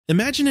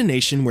Imagine a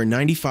nation where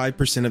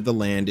 95% of the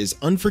land is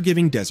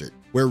unforgiving desert,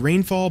 where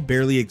rainfall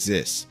barely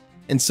exists,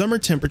 and summer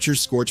temperatures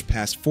scorch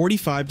past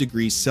 45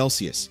 degrees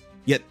Celsius,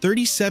 yet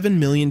 37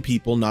 million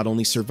people not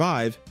only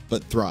survive,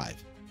 but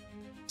thrive.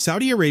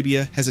 Saudi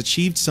Arabia has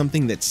achieved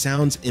something that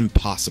sounds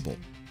impossible.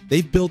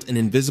 They've built an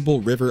invisible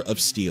river of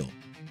steel,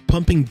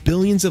 pumping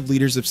billions of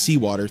liters of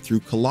seawater through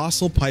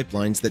colossal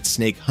pipelines that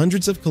snake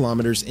hundreds of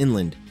kilometers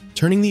inland,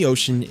 turning the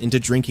ocean into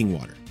drinking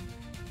water.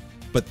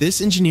 But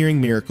this engineering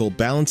miracle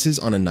balances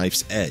on a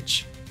knife's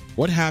edge.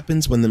 What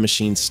happens when the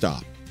machines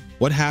stop?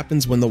 What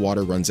happens when the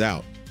water runs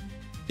out?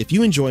 If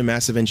you enjoy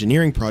massive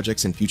engineering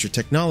projects and future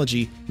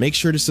technology, make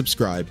sure to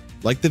subscribe,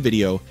 like the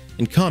video,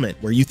 and comment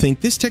where you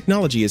think this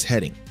technology is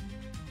heading.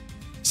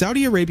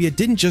 Saudi Arabia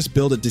didn't just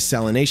build a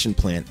desalination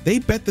plant, they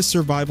bet the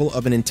survival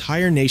of an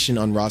entire nation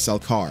on Ras Al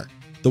Khair,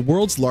 the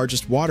world's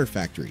largest water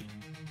factory.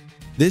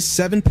 This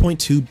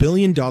 $7.2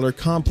 billion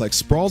complex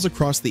sprawls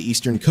across the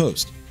eastern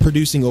coast,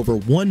 producing over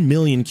 1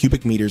 million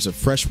cubic meters of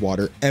fresh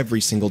water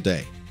every single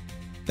day.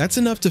 That's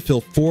enough to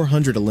fill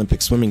 400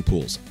 Olympic swimming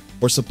pools,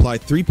 or supply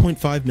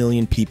 3.5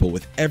 million people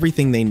with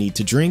everything they need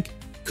to drink,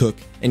 cook,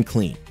 and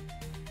clean.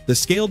 The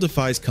scale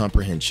defies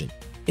comprehension.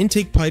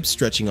 Intake pipes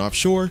stretching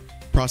offshore,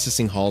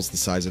 processing halls the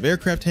size of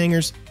aircraft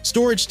hangars,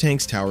 storage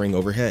tanks towering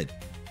overhead.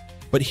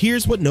 But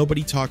here's what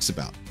nobody talks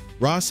about.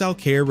 Ras Al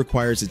Khair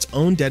requires its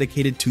own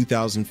dedicated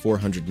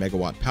 2,400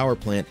 megawatt power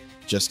plant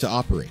just to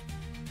operate.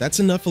 That's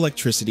enough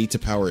electricity to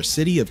power a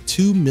city of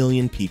 2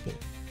 million people,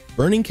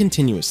 burning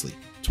continuously,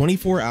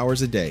 24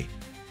 hours a day,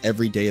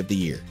 every day of the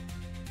year.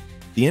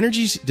 The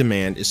energy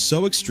demand is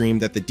so extreme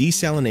that the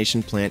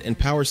desalination plant and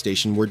power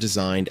station were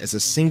designed as a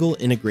single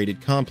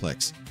integrated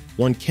complex.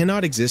 One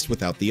cannot exist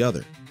without the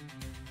other.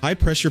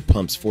 High-pressure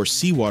pumps force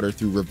seawater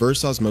through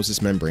reverse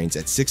osmosis membranes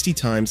at 60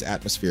 times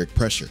atmospheric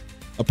pressure,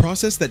 a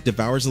process that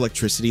devours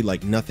electricity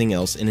like nothing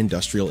else in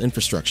industrial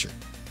infrastructure.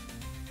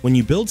 When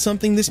you build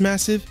something this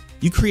massive,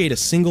 you create a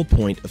single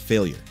point of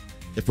failure.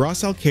 If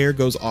Ras Al Khair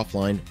goes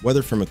offline,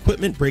 whether from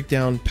equipment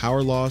breakdown,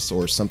 power loss,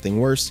 or something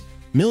worse,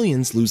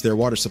 millions lose their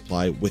water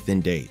supply within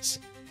days.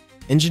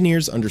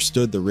 Engineers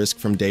understood the risk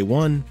from day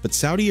one, but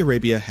Saudi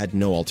Arabia had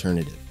no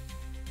alternative.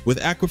 With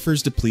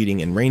aquifers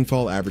depleting and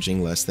rainfall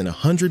averaging less than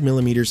 100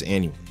 millimeters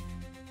annually,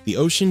 the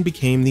ocean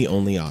became the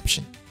only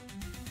option.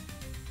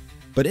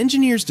 But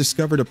engineers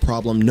discovered a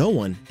problem no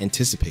one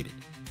anticipated.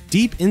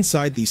 Deep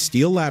inside these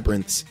steel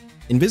labyrinths,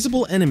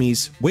 invisible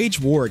enemies wage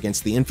war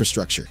against the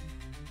infrastructure.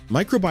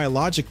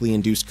 Microbiologically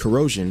induced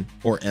corrosion,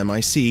 or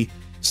MIC,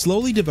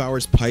 slowly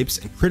devours pipes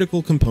and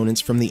critical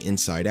components from the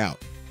inside out.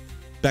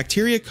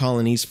 Bacteria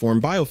colonies form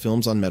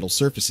biofilms on metal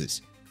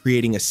surfaces,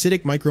 creating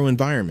acidic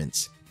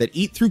microenvironments that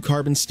eat through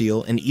carbon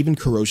steel and even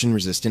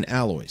corrosion-resistant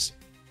alloys.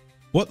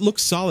 What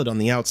looks solid on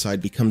the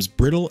outside becomes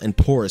brittle and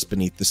porous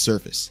beneath the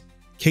surface.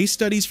 Case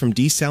studies from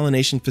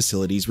desalination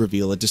facilities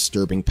reveal a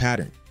disturbing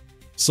pattern: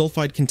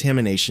 sulfide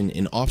contamination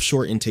in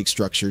offshore intake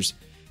structures,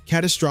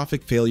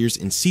 catastrophic failures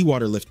in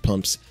seawater lift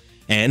pumps,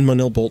 and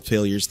Monil bolt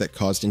failures that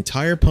caused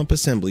entire pump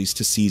assemblies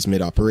to cease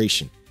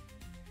mid-operation.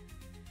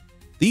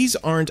 These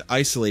aren't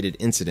isolated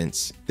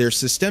incidents, they're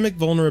systemic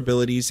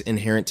vulnerabilities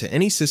inherent to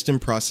any system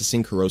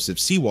processing corrosive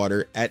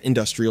seawater at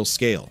industrial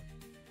scale.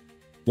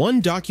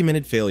 One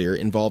documented failure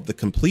involved the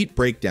complete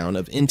breakdown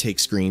of intake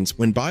screens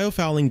when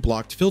biofouling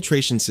blocked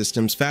filtration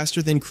systems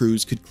faster than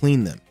crews could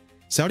clean them.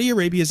 Saudi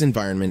Arabia's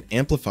environment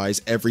amplifies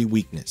every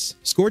weakness.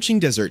 Scorching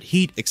desert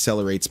heat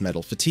accelerates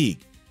metal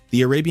fatigue.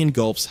 The Arabian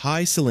Gulf's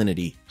high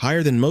salinity,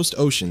 higher than most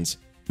oceans,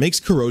 makes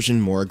corrosion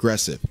more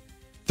aggressive.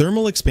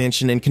 Thermal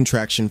expansion and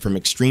contraction from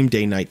extreme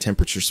day-night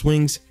temperature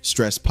swings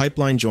stress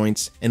pipeline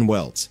joints and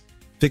welds.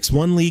 Fix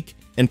one leak,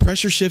 and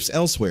pressure shifts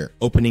elsewhere,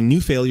 opening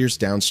new failures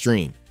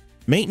downstream.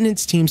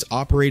 Maintenance teams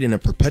operate in a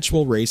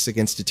perpetual race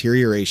against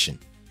deterioration,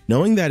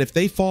 knowing that if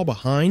they fall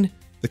behind,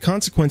 the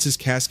consequences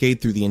cascade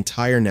through the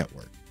entire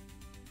network.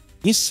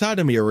 And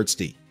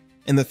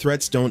the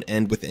threats don't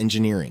end with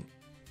engineering.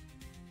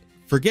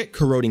 Forget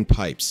corroding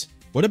pipes.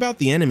 What about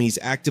the enemies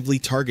actively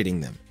targeting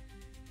them?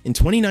 In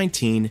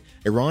 2019,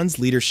 Iran's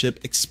leadership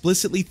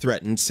explicitly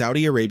threatened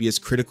Saudi Arabia's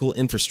critical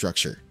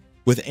infrastructure,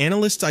 with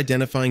analysts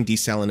identifying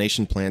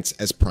desalination plants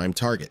as prime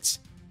targets.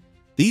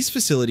 These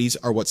facilities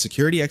are what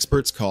security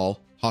experts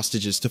call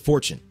hostages to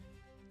fortune: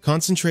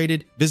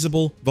 concentrated,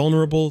 visible,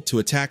 vulnerable to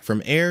attack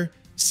from air,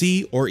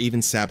 sea, or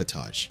even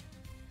sabotage.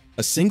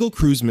 A single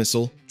cruise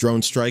missile,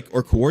 drone strike,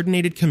 or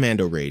coordinated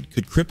commando raid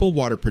could cripple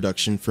water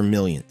production for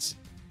millions.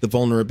 The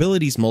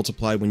vulnerabilities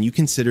multiply when you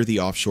consider the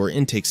offshore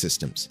intake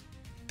systems.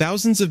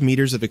 Thousands of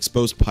meters of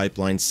exposed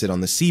pipelines sit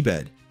on the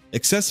seabed,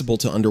 accessible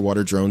to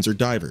underwater drones or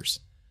divers.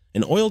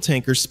 An oil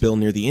tanker spill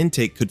near the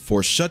intake could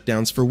force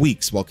shutdowns for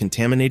weeks while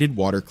contaminated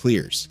water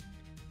clears.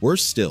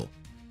 Worse still,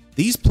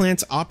 these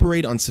plants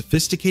operate on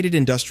sophisticated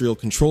industrial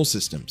control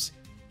systems,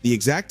 the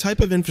exact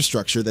type of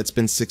infrastructure that's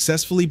been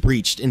successfully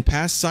breached in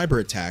past cyber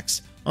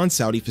attacks on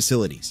Saudi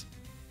facilities.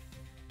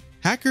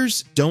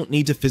 Hackers don't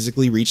need to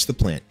physically reach the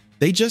plant,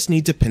 they just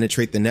need to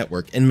penetrate the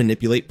network and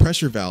manipulate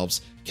pressure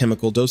valves,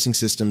 chemical dosing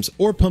systems,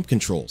 or pump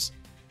controls.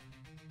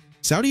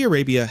 Saudi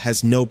Arabia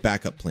has no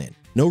backup plan.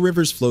 No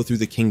rivers flow through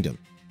the kingdom.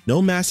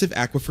 No massive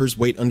aquifers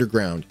wait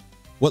underground.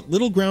 What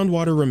little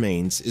groundwater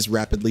remains is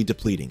rapidly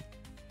depleting.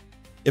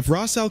 If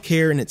Ras Al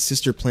Khair and its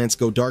sister plants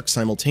go dark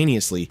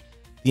simultaneously,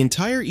 the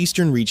entire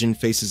eastern region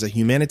faces a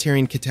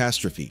humanitarian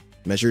catastrophe,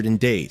 measured in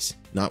days,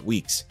 not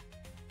weeks.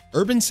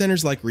 Urban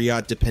centers like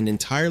Riyadh depend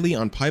entirely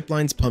on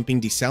pipelines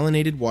pumping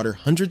desalinated water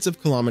hundreds of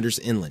kilometers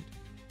inland.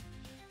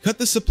 Cut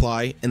the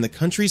supply, and the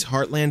country's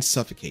heartland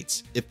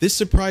suffocates. If this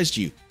surprised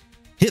you,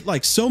 hit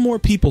like so more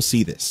people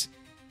see this.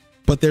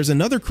 But there's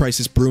another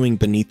crisis brewing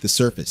beneath the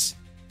surface.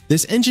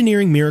 This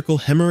engineering miracle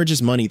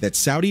hemorrhages money that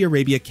Saudi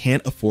Arabia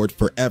can't afford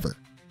forever.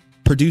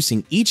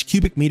 Producing each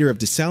cubic meter of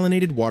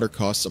desalinated water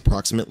costs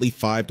approximately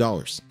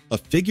 $5, a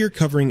figure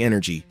covering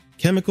energy,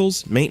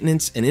 chemicals,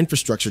 maintenance, and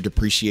infrastructure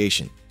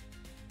depreciation.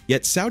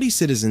 Yet Saudi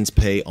citizens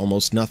pay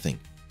almost nothing.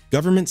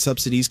 Government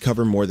subsidies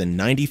cover more than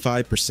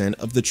 95%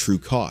 of the true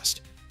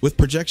cost, with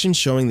projections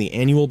showing the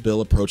annual bill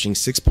approaching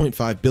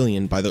 $6.5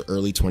 billion by the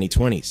early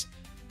 2020s.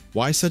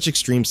 Why such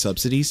extreme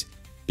subsidies?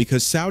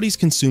 Because Saudis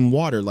consume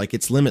water like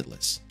it's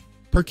limitless.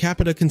 Per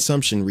capita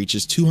consumption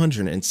reaches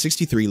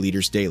 263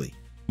 liters daily,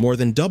 more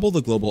than double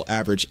the global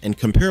average and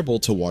comparable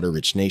to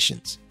water-rich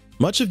nations.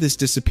 Much of this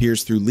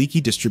disappears through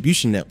leaky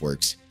distribution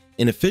networks,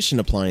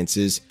 inefficient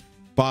appliances,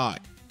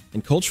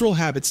 and cultural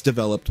habits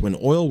developed when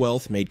oil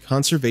wealth made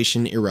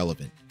conservation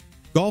irrelevant.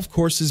 Golf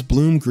courses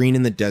bloom green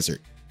in the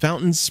desert.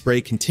 Fountains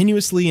spray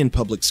continuously in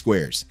public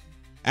squares.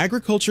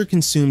 Agriculture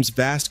consumes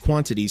vast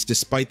quantities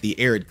despite the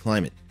arid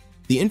climate.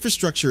 The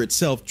infrastructure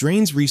itself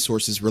drains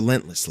resources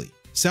relentlessly.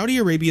 Saudi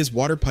Arabia's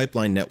water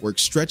pipeline network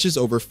stretches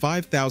over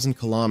 5,000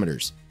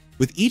 kilometers,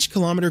 with each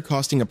kilometer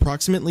costing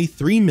approximately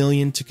 $3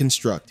 million to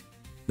construct,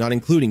 not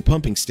including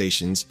pumping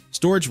stations,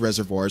 storage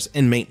reservoirs,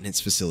 and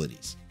maintenance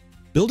facilities.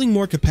 Building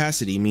more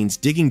capacity means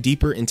digging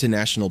deeper into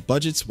national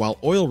budgets while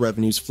oil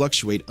revenues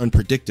fluctuate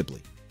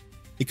unpredictably.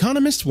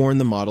 Economists warn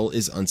the model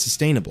is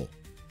unsustainable.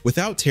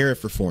 Without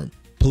tariff reform,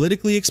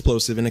 politically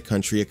explosive in a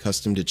country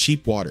accustomed to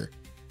cheap water,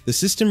 the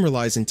system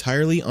relies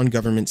entirely on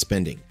government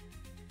spending.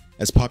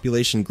 As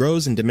population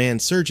grows and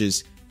demand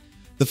surges,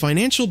 the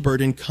financial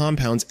burden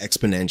compounds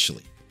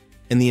exponentially,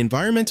 and the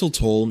environmental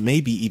toll may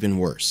be even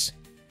worse.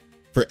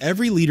 For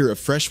every liter of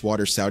fresh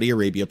water Saudi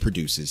Arabia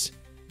produces,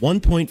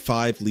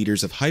 1.5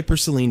 liters of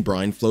hypersaline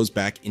brine flows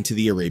back into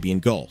the Arabian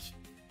Gulf.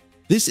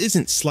 This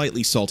isn't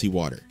slightly salty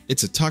water.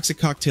 It's a toxic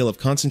cocktail of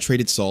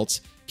concentrated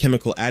salts,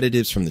 chemical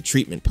additives from the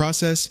treatment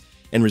process,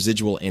 and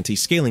residual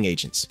anti-scaling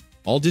agents,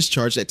 all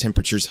discharged at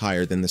temperatures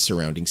higher than the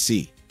surrounding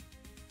sea.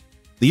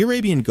 The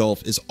Arabian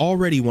Gulf is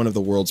already one of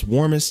the world's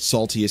warmest,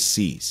 saltiest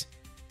seas.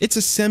 It's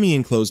a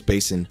semi-enclosed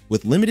basin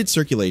with limited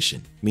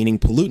circulation, meaning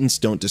pollutants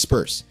don't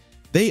disperse.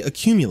 They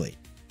accumulate.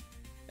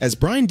 As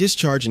brine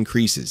discharge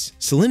increases,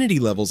 salinity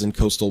levels in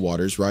coastal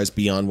waters rise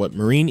beyond what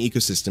marine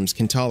ecosystems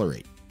can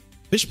tolerate.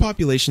 Fish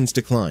populations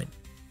decline,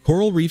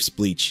 coral reefs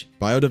bleach,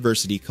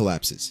 biodiversity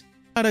collapses.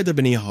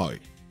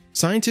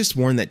 Scientists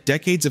warn that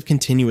decades of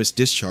continuous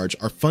discharge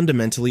are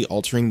fundamentally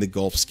altering the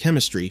Gulf's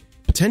chemistry,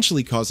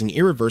 potentially causing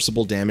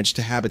irreversible damage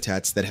to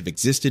habitats that have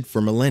existed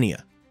for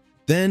millennia.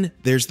 Then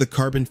there's the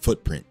carbon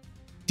footprint.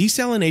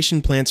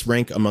 Desalination plants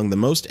rank among the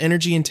most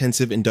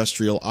energy-intensive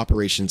industrial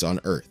operations on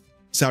Earth.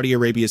 Saudi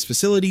Arabia's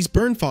facilities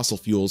burn fossil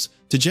fuels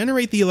to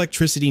generate the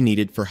electricity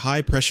needed for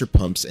high-pressure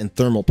pumps and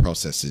thermal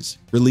processes,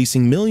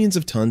 releasing millions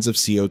of tons of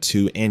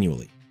CO2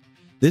 annually.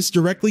 This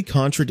directly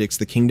contradicts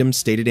the kingdom's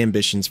stated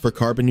ambitions for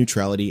carbon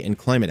neutrality and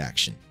climate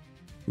action.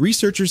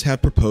 Researchers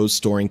have proposed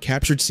storing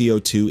captured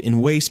CO2 in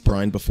waste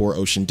brine before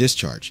ocean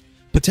discharge,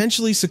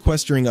 potentially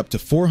sequestering up to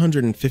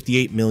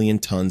 458 million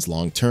tons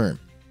long-term.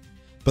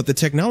 But the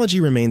technology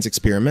remains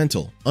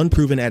experimental,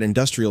 unproven at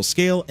industrial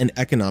scale, and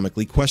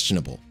economically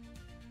questionable.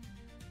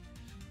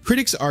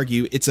 Critics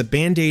argue it's a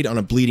band-aid on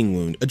a bleeding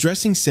wound,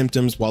 addressing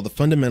symptoms while the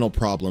fundamental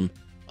problem,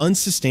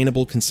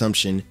 unsustainable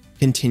consumption,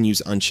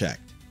 continues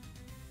unchecked.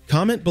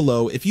 Comment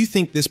below if you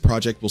think this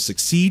project will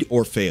succeed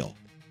or fail.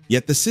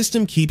 Yet the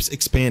system keeps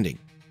expanding.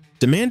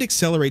 Demand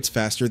accelerates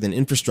faster than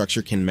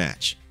infrastructure can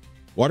match.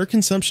 Water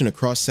consumption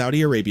across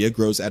Saudi Arabia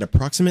grows at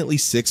approximately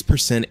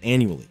 6%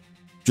 annually,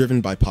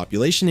 driven by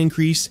population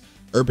increase,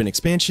 urban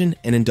expansion,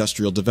 and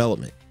industrial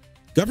development.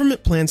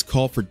 Government plans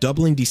call for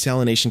doubling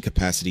desalination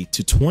capacity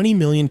to 20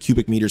 million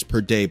cubic meters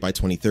per day by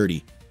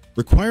 2030,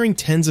 requiring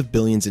tens of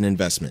billions in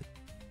investment.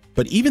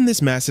 But even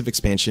this massive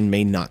expansion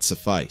may not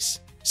suffice.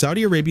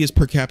 Saudi Arabia's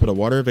per capita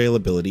water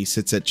availability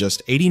sits at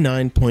just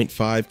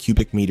 89.5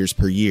 cubic meters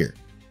per year,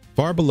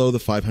 far below the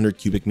 500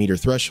 cubic meter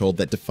threshold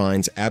that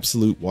defines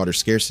absolute water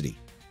scarcity.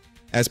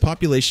 As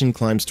population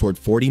climbs toward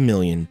 40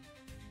 million,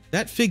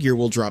 that figure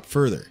will drop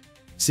further.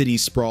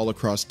 Cities sprawl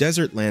across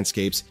desert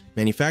landscapes,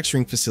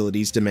 manufacturing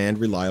facilities demand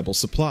reliable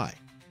supply.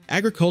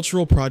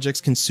 Agricultural projects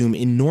consume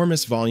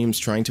enormous volumes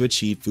trying to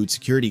achieve food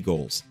security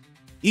goals.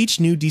 Each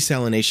new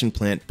desalination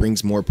plant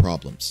brings more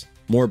problems.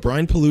 More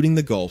brine polluting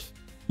the Gulf,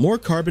 more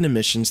carbon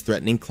emissions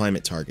threatening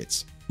climate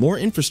targets, more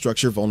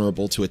infrastructure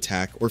vulnerable to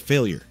attack or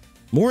failure,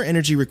 more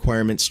energy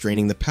requirements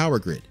straining the power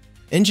grid.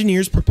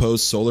 Engineers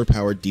propose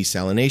solar-powered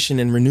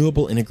desalination and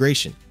renewable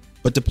integration,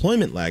 but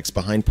deployment lags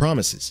behind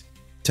promises.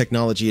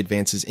 Technology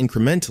advances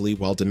incrementally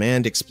while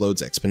demand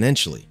explodes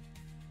exponentially.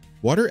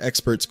 Water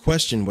experts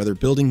question whether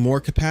building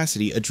more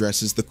capacity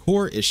addresses the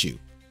core issue: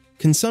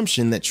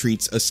 consumption that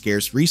treats a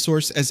scarce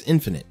resource as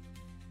infinite.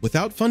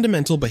 Without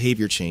fundamental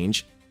behavior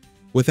change,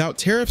 without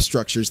tariff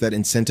structures that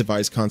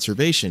incentivize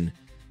conservation,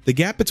 the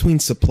gap between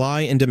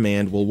supply and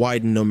demand will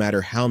widen no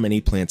matter how many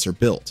plants are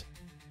built.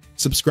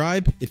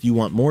 Subscribe if you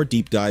want more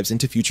deep dives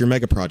into future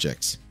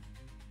megaprojects.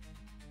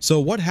 So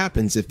what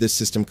happens if this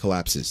system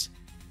collapses?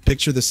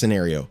 Picture the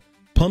scenario.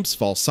 Pumps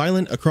fall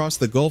silent across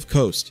the Gulf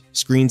Coast,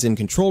 screens in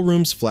control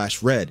rooms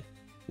flash red.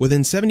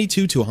 Within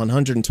 72 to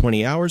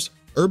 120 hours,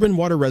 urban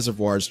water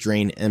reservoirs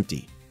drain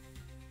empty.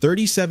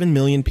 37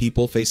 million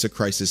people face a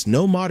crisis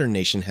no modern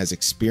nation has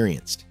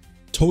experienced.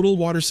 Total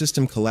water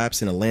system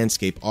collapse in a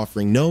landscape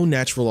offering no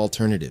natural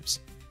alternatives.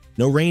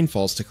 No rain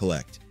falls to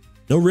collect.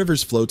 No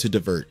rivers flow to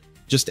divert.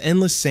 Just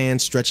endless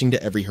sand stretching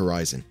to every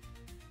horizon.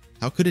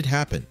 How could it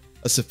happen?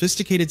 A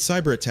sophisticated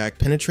cyber attack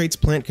penetrates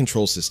plant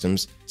control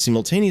systems,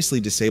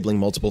 simultaneously disabling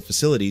multiple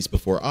facilities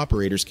before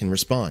operators can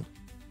respond.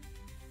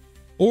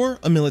 Or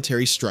a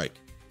military strike.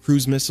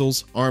 Cruise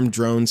missiles, armed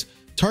drones,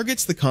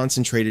 targets the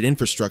concentrated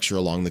infrastructure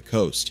along the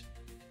coast.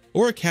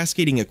 Or a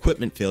cascading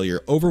equipment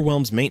failure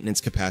overwhelms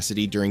maintenance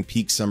capacity during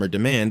peak summer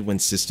demand when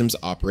systems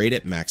operate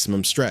at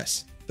maximum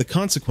stress. The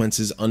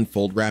consequences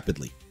unfold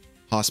rapidly.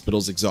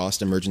 Hospitals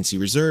exhaust emergency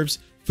reserves,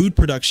 food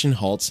production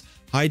halts,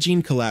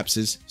 hygiene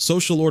collapses,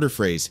 social order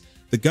frays.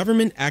 The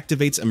government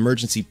activates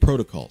emergency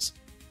protocols,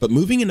 but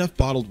moving enough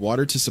bottled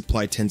water to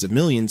supply tens of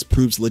millions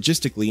proves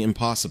logistically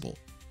impossible.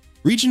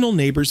 Regional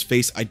neighbors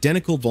face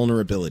identical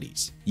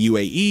vulnerabilities.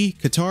 UAE,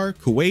 Qatar,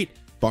 Kuwait,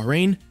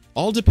 Bahrain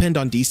all depend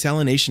on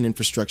desalination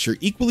infrastructure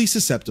equally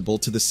susceptible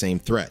to the same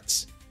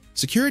threats.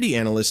 Security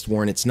analysts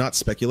warn it's not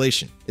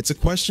speculation. It's a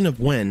question of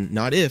when,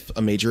 not if,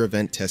 a major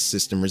event tests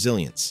system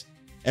resilience.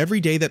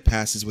 Every day that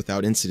passes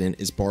without incident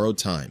is borrowed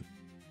time.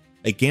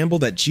 A gamble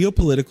that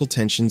geopolitical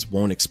tensions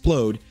won't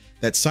explode,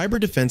 that cyber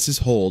defenses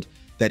hold,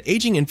 that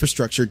aging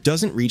infrastructure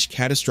doesn't reach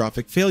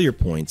catastrophic failure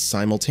points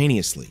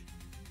simultaneously.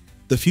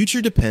 The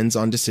future depends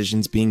on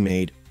decisions being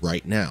made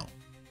right now.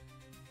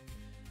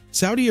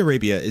 Saudi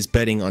Arabia is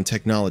betting on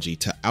technology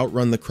to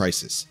outrun the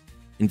crisis.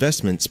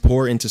 Investments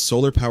pour into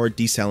solar-powered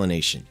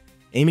desalination,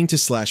 aiming to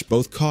slash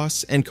both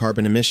costs and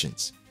carbon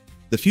emissions.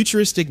 The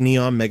futuristic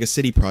NEOM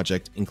megacity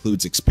project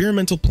includes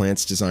experimental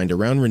plants designed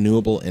around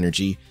renewable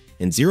energy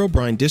and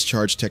zero-brine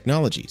discharge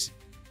technologies.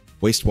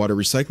 Wastewater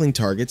recycling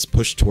targets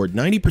push toward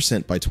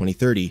 90% by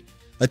 2030,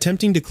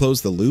 attempting to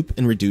close the loop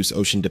and reduce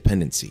ocean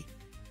dependency.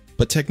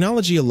 But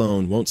technology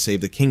alone won't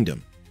save the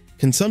kingdom.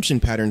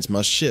 Consumption patterns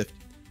must shift.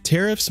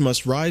 Tariffs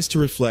must rise to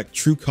reflect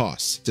true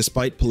costs,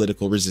 despite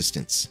political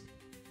resistance.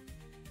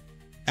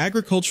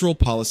 Agricultural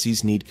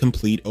policies need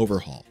complete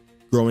overhaul.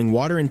 Growing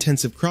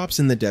water-intensive crops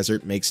in the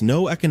desert makes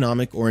no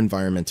economic or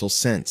environmental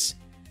sense.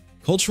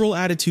 Cultural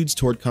attitudes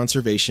toward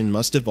conservation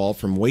must evolve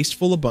from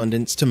wasteful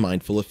abundance to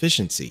mindful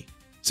efficiency.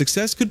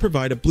 Success could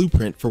provide a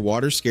blueprint for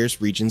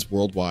water-scarce regions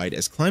worldwide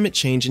as climate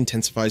change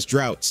intensifies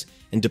droughts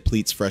and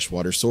depletes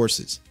freshwater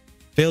sources.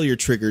 Failure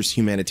triggers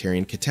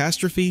humanitarian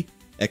catastrophe,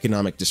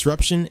 economic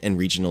disruption, and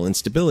regional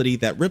instability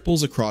that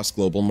ripples across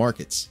global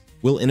markets.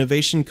 Will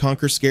innovation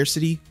conquer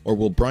scarcity, or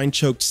will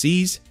brine-choked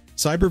seas,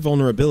 cyber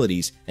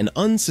vulnerabilities, and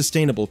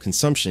unsustainable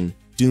consumption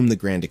doom the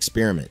grand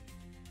experiment?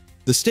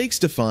 The stakes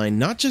define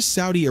not just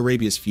Saudi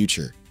Arabia's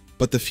future,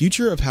 but the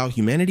future of how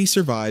humanity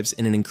survives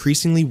in an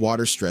increasingly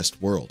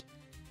water-stressed world.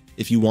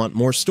 If you want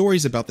more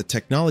stories about the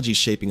technology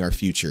shaping our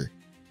future,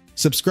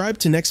 subscribe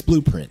to Next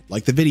Blueprint,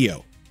 like the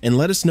video, and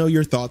let us know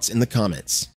your thoughts in the comments.